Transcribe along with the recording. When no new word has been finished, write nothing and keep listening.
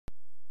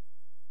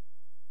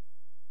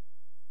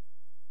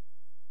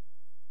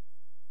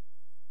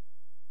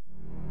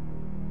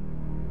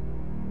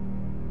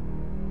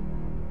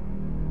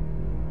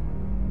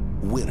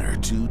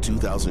2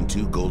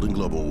 2002 Golden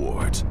Globe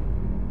Awards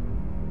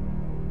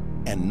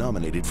and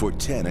nominated for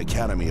 10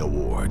 Academy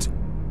Awards,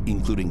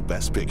 including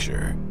Best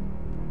Picture.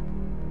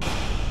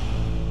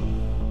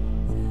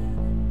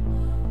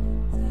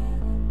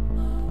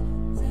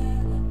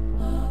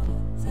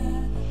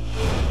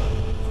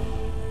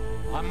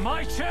 On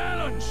my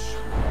challenge,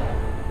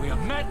 we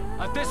have met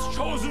at this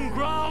chosen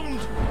ground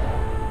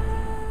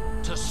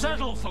to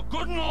settle for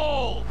good and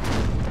all.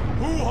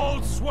 Who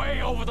holds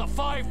sway over the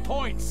 5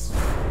 points?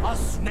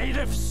 Us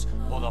natives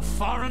or the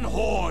foreign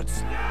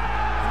hordes?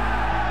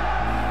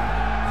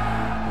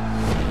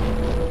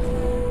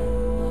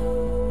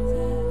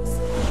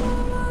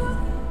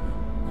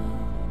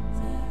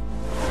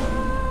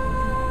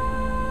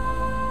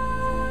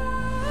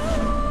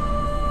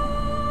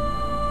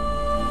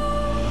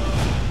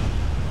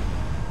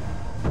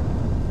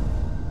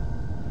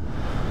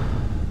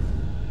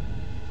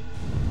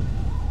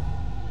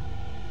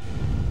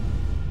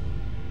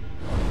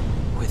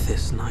 With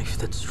this knife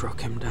that struck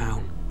him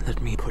down,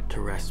 let me put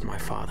to rest my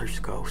father's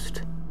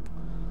ghost.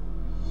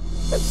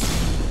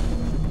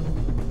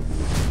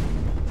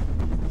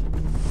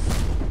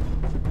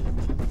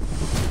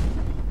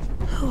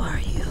 Who are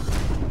you?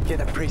 You're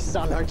the priest's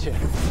son, aren't you?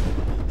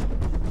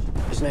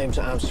 His name's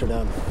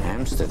Amsterdam.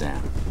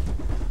 Amsterdam?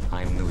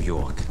 I'm New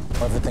York.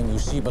 Everything you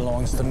see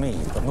belongs to me.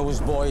 The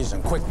newsboys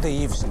and quick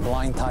thieves and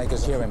blind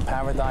tigers here in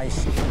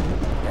paradise.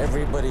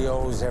 Everybody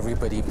owes,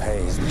 everybody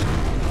pays.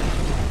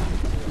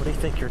 What do you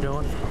think you're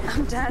doing?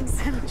 I'm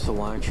dancing. So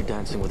why aren't you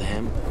dancing with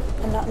him?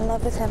 I'm not in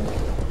love with him.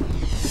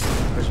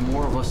 There's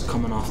more of us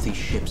coming off these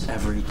ships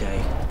every day.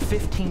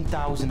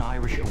 15,000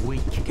 Irish a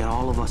week. Get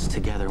all of us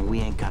together and we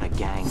ain't got a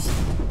gang.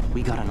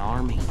 We got an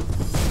army.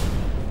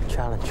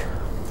 Challenge.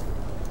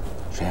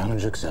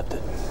 Challenge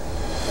accepted.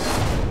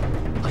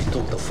 I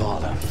took the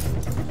father.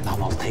 Now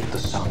I'll take the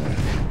son.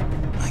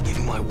 I give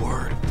you my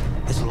word.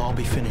 This'll all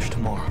be finished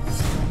tomorrow.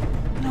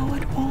 No,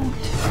 it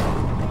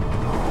won't.